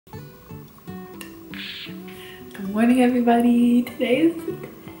Good morning, everybody.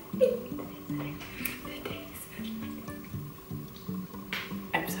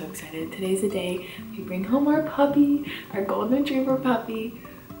 I'm so excited. Today's the day we bring home our puppy, our golden retriever puppy.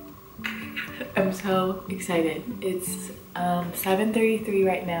 I'm so excited. It's 7:33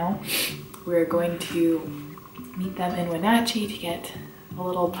 right now. We're going to meet them in Wenatchee to get a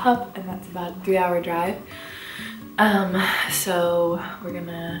little pup, and that's about a 3-hour drive. So we're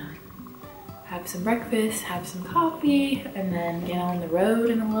gonna have some breakfast, have some coffee, and then get on the road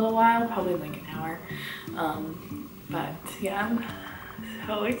in a little while, probably like an hour. But yeah, I'm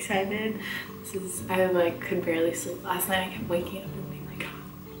so excited. I like could barely sleep last night. I kept waking up and being like,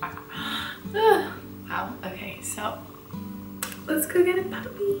 wow. Okay, so let's go get a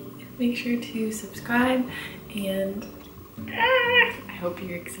puppy. Make sure to subscribe, and I hope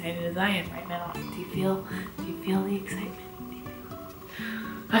you're excited as I am right now. Do you feel the excitement?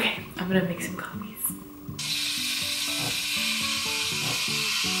 Okay, I'm gonna make some coffees.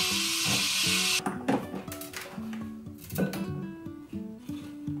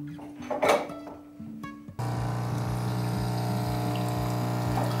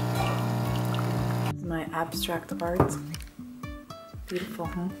 This is my abstract art. Beautiful,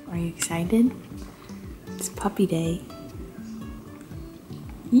 huh? Are you excited? It's puppy day.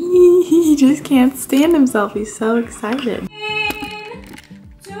 He just can't stand himself. He's so excited.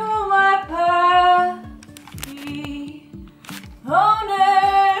 To my puppy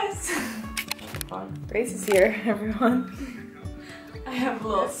owners. Grace is here, everyone. I have a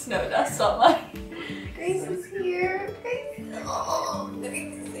little snow dust on my. Grace is here. Grace. Oh,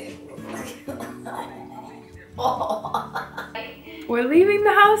 Grace is here. Oh. We're leaving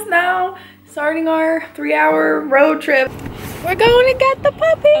the house now, starting our 3-hour road trip. We're going to get the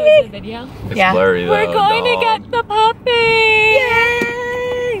puppy! Oh, is it a video? It's blurry though. We're going to get the puppy!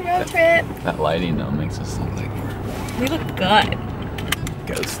 Yay! Road trip! That lighting though makes us look like we look good.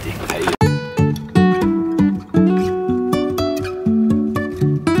 Ghosty.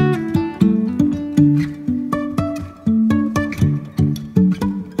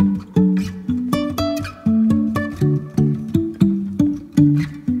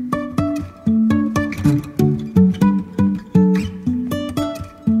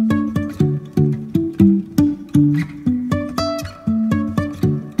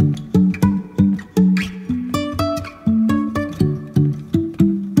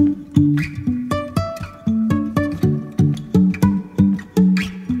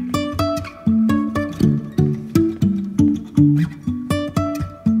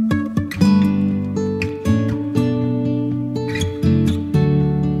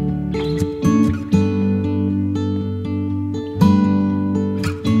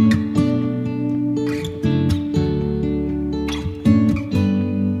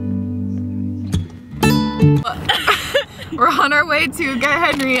 We're on our way to get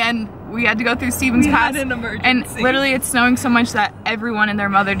Henry, and we had to go through Stevens Pass, and literally it's snowing so much that everyone and their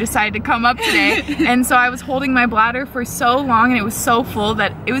mother decided to come up today. And so I was holding my bladder for so long, and it was so full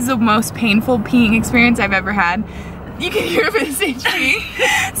that it was the most painful peeing experience I've ever had. You can hear Miss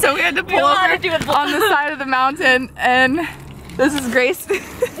HP. So we had to pull over on the side of the mountain, and this is Grace.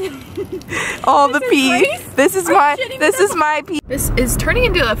 All the pee. This is my pee. This is turning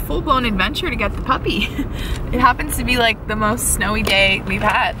into a full-blown adventure to get the puppy. It happens to be like the most snowy day we've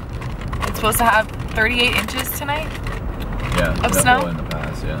had. It's supposed to have 38 inches tonight. Yeah, of snow in the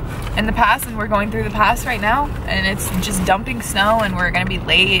pass, yeah. In the pass, and we're going through the pass right now, and it's just dumping snow, and we're gonna be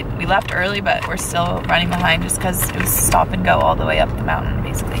late. We left early, but we're still running behind just because it was stop and go all the way up the mountain,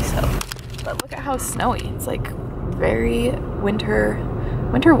 basically. So, but look at how snowy. It's like very winter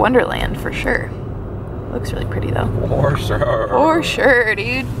wonderland for sure. Looks really pretty though. For sure. For sure,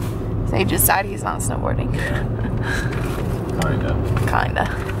 dude. Sage just said he's not snowboarding. Kinda.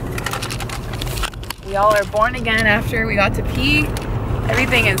 We all are born again after we got to pee.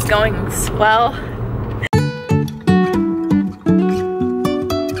 Everything is going swell.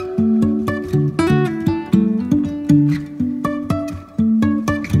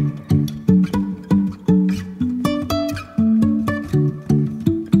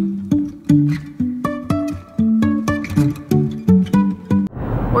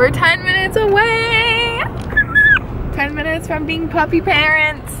 We're 10 minutes away! 10 minutes from being puppy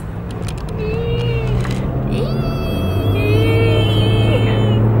parents.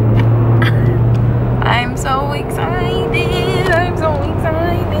 I'm so excited. I'm so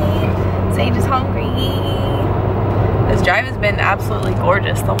excited. Sage is hungry. This drive has been absolutely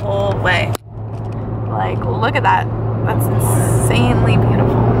gorgeous the whole way. Like, look at that. That's insanely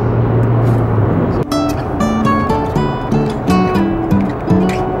beautiful.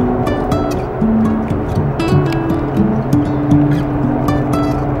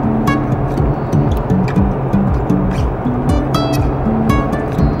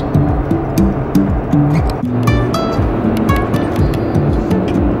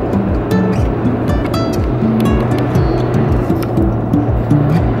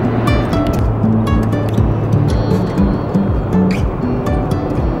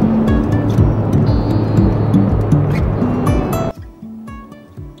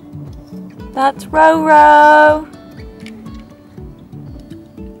 That's Roro.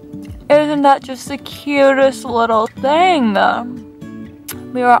 Isn't that just the cutest little thing?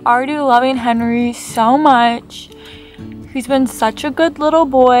 We are already loving Henry so much. He's been such a good little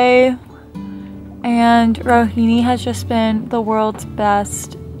boy. And Rohini has just been the world's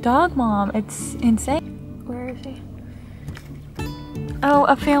best dog mom. It's insane. Where is he? Oh,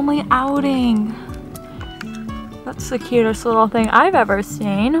 a family outing. That's the cutest little thing I've ever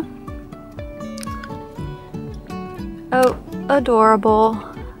seen. Oh, adorable.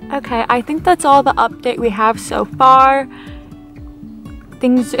 Okay, I think that's all the update we have so far.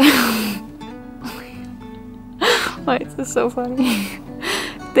 Things... Why is this so funny?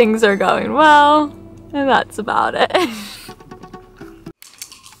 Things are going well, and that's about it.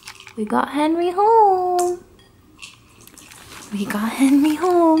 We got Henry home. We got Henry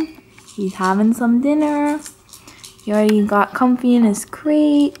home. He's having some dinner. He already got comfy in his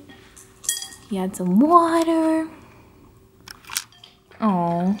crate. He had some water.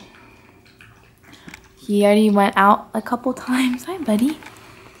 Oh. He already went out a couple times. Hi, buddy.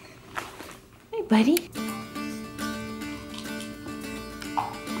 Hi, buddy.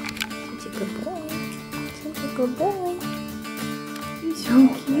 Such a good boy. Such a good boy. He's so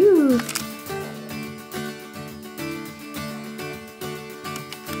cute.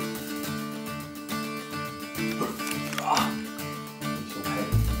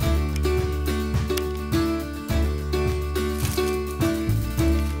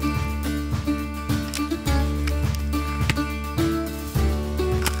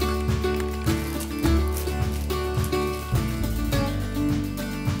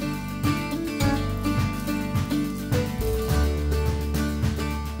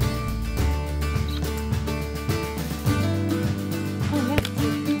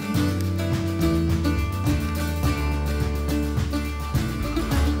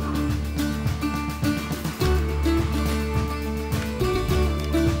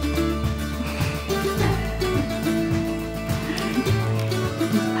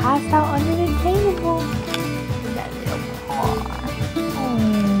 Passed out under the table. That little paw.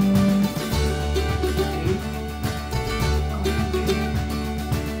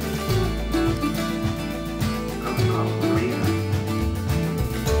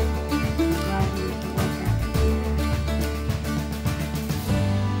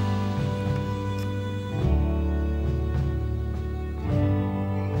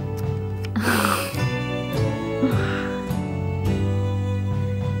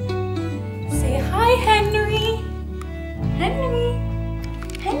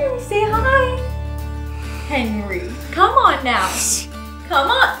 Henry, come on now. Come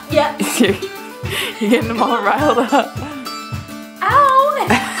on. Yeah. You're getting them all riled up. Ow.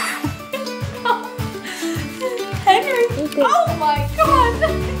 Henry. Oh my god.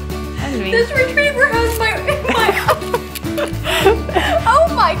 Henry. This retriever has my oh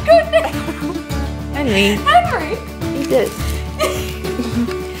my goodness. Henry. Henry. Eat this.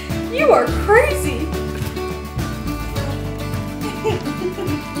 You are crazy.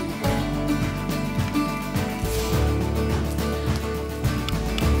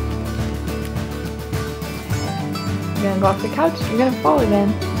 You're gonna go off the couch, you're gonna fall again.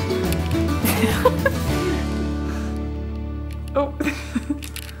 Oh.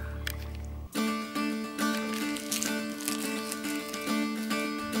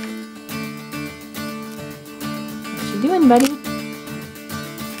 What you doing, buddy?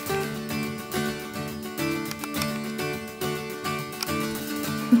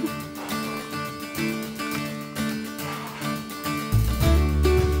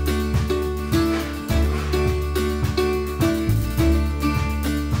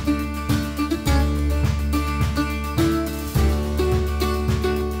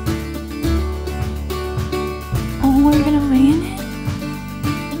 Oh, you're gonna lay in it?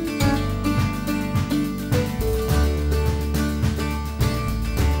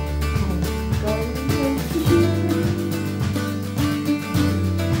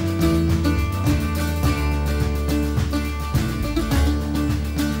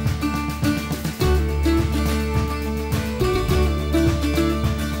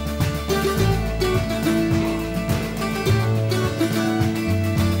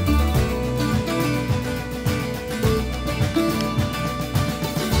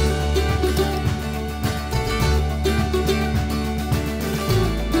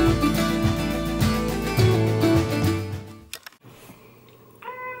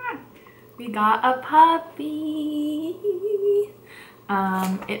 We got a puppy.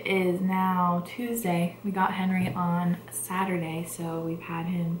 It is now Tuesday. We got Henry on Saturday, so we've had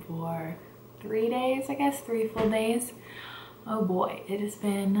him for 3 days, I guess, 3 full days. Oh boy, it has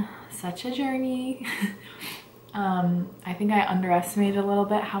been such a journey. I think I underestimated a little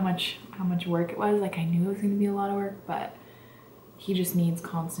bit how much work it was. Like, I knew it was going to be a lot of work, but he just needs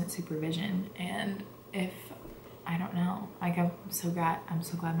constant supervision. And if I don't know, like, I'm so glad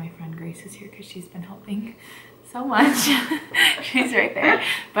my friend Grace is here because she's been helping so much. She's right there,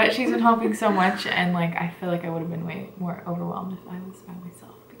 but she's been helping so much, and like I feel like I would have been way more overwhelmed if I was by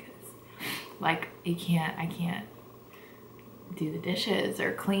myself, because like I can't do the dishes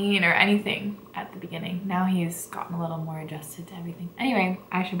or clean or anything at the beginning. Now he's gotten a little more adjusted to everything. Anyway,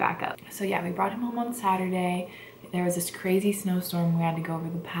 I should back up. So yeah, we brought him home on Saturday. There was this crazy snowstorm. We had to go over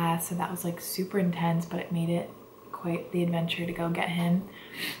the pass, so that was like super intense, but it made it quite the adventure to go get him.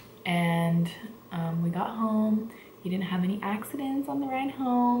 And we got home. He didn't have any accidents on the ride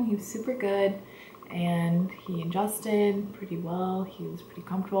home. He was super good, and he adjusted pretty well. He was pretty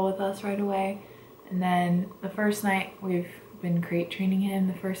comfortable with us right away. And then the first night, we've been crate training him.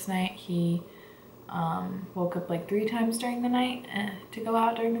 The first night he woke up like 3 times during the night to go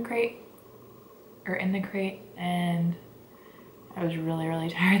out during the crate, or in the crate, and I was really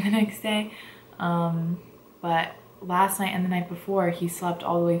tired the next day. But last night and the night before, he slept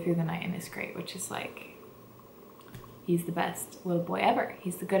all the way through the night in his crate, which is like, he's the best little boy ever.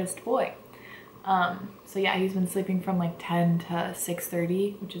 He's the goodest boy. So yeah, he's been sleeping from like 10 to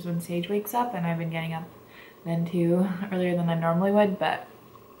 6:30, which is when Sage wakes up, and I've been getting up then too, earlier than I normally would, but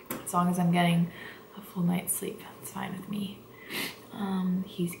as long as I'm getting a full night's sleep, it's fine with me.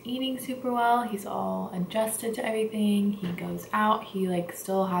 He's eating super well. He's all adjusted to everything. He goes out. He like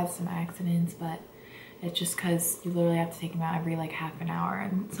still has some accidents, but it's just because you literally have to take him out every like half an hour,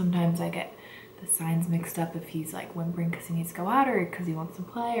 and sometimes I get the signs mixed up if he's like whimpering because he needs to go out, or because he wants to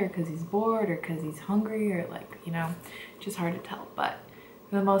play, or because he's bored, or because he's hungry, or like, you know, it's just hard to tell. But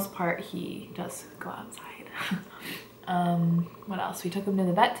for the most part, he does go outside. What else? We took him to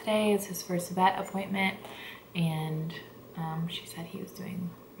the vet today. It's his first vet appointment, and she said he was doing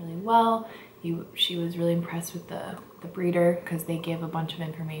really well. She was really impressed with the breeder, because they give a bunch of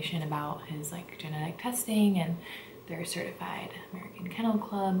information about his like genetic testing, and they're certified American Kennel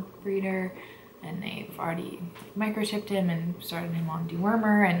Club breeder, and they've already microchipped him and started him on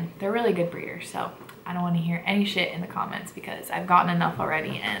dewormer, and they're really good breeders. So I don't want to hear any shit in the comments, because I've gotten enough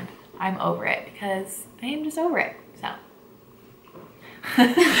already and I'm over it, because I am just over it. So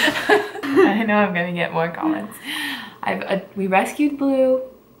I know I'm gonna get more comments. We rescued Blue.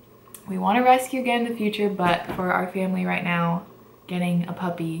 We want to rescue again in the future, but for our family right now, getting a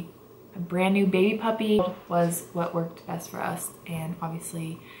puppy, a brand new baby puppy, was what worked best for us. And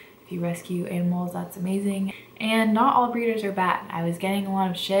obviously, if you rescue animals, that's amazing. And not all breeders are bad. I was getting a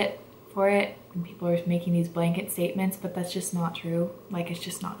lot of shit for it, and people are making these blanket statements, but that's just not true. Like, it's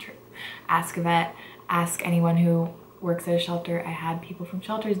just not true. Ask a vet, ask anyone who works at a shelter. I had people from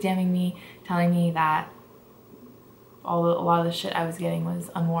shelters DMing me, telling me that a lot of the shit I was getting was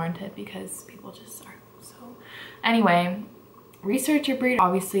unwarranted, because people just are. So anyway, research your breeder.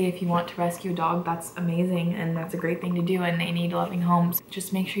 Obviously, if you want to rescue a dog, that's amazing, and that's a great thing to do, and they need loving homes.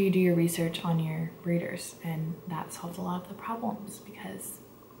 Just make sure you do your research on your breeders, and that solves a lot of the problems, because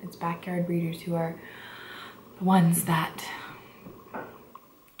it's backyard breeders who are the ones that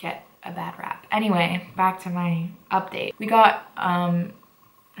get a bad rap. Anyway, back to my update. We got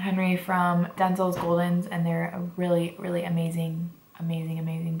Henry from Denzel's Goldens, and they're a really amazing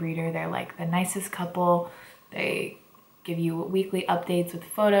breeder. They're like the nicest couple. They give you weekly updates with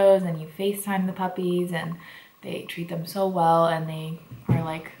photos, and you FaceTime the puppies, and they treat them so well, and they are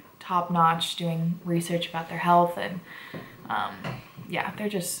like top-notch doing research about their health. And yeah,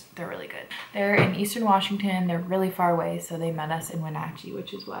 they're really good. They're in Eastern Washington. They're really far away, so they met us in Wenatchee,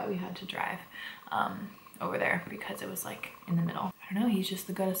 which is why we had to drive over there, because it was like in the middle. I don't know, he's just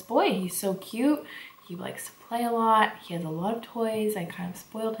the goodest boy. He's so cute. He likes to play a lot. He has a lot of toys. I kind of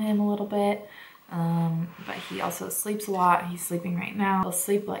spoiled him a little bit, but he also sleeps a lot. He's sleeping right now. He'll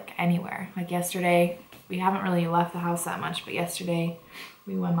sleep like anywhere. Like yesterday, we haven't really left the house that much, but yesterday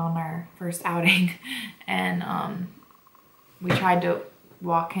we went on our first outing, and we tried to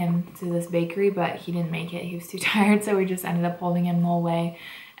walk him to this bakery, but he didn't make it. He was too tired, so we just ended up holding him the whole way.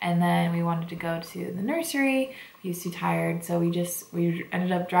 And then we wanted to go to the nursery. He was too tired, so we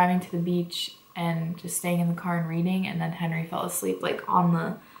ended up driving to the beach and just staying in the car and reading. And then Henry fell asleep like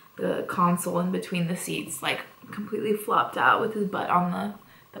on the console in between the seats, like completely flopped out with his butt on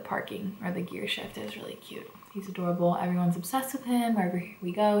the parking or the gear shift. It was really cute. He's adorable. Everyone's obsessed with him. Wherever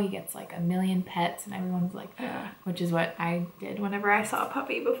we go, he gets like 1 million pets, and everyone's like, which is what I did whenever I saw a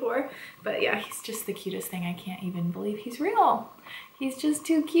puppy before. But yeah, he's just the cutest thing. I can't even believe he's real. He's just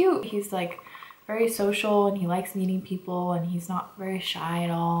too cute. He's like very social and he likes meeting people and he's not very shy at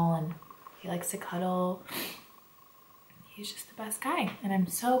all and he likes to cuddle. He's just the best guy, and I'm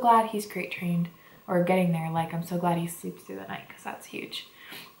so glad he's crate trained, or getting there. Like, I'm so glad he sleeps through the night because that's huge.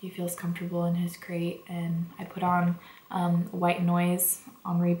 He feels comfortable in his crate, and I put on white noise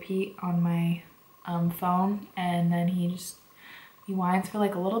on repeat on my phone, and then he whines for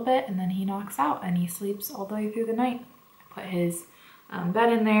like a little bit and then he knocks out and he sleeps all the way through the night. I put his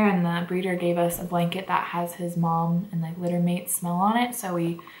bed in there, and the breeder gave us a blanket that has his mom and like litter mate smell on it, so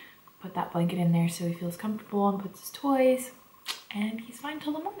we put that blanket in there so he feels comfortable and puts his toys, and he's fine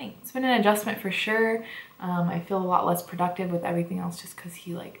till the morning. It's been an adjustment for sure. I feel a lot less productive with everything else just because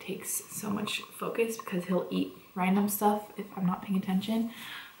he like takes so much focus because he'll eat random stuff if I'm not paying attention.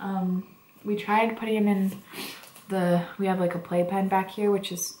 We tried putting him in we have like a playpen back here,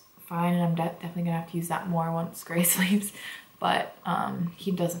 which is fine, and I'm definitely gonna have to use that more once Gray sleeps, but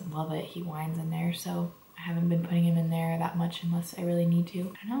he doesn't love it. He whines in there, so I haven't been putting him in there that much unless I really need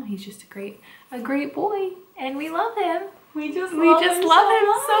to. I don't know, he's just a great boy, and we love him. We just love him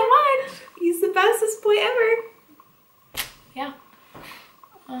so much. He's the bestest boy ever. Yeah.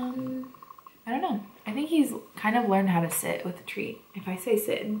 I don't know. I think he's kind of learned how to sit with a treat. If I say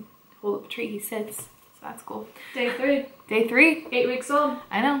sit and hold up a treat, he sits. So that's cool. Day 3. Day 3. 8 weeks old.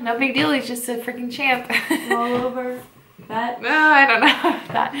 I know, no big deal. He's just a freaking champ. All over. That. No, I don't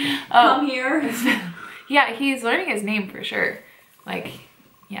know that. Come here. Yeah, he's learning his name for sure. Like,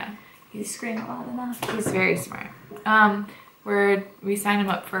 yeah. He's screaming loud enough. He's very smart. We signed him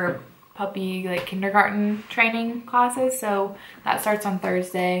up for puppy like kindergarten training classes, so that starts on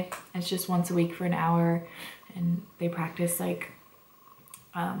Thursday. It's just once a week for an hour, and they practice like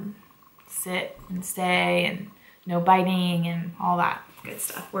sit and stay and no biting and all that good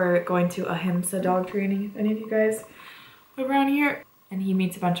stuff. We're going to Ahimsa dog training if any of you guys are around here. And he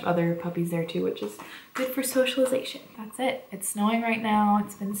meets a bunch of other puppies there too, which is good for socialization. That's it. It's snowing right now.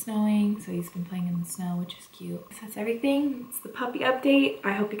 It's been snowing, so he's been playing in the snow, which is cute. So that's everything. It's the puppy update.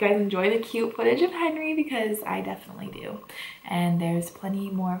 I hope you guys enjoy the cute footage of Henry because I definitely do. And there's plenty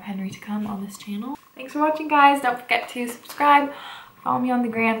more of Henry to come on this channel. Thanks for watching, guys. Don't forget to subscribe. Follow me on the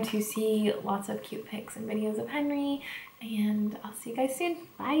gram to see lots of cute pics and videos of Henry. And I'll see you guys soon.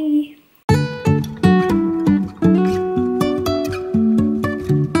 Bye.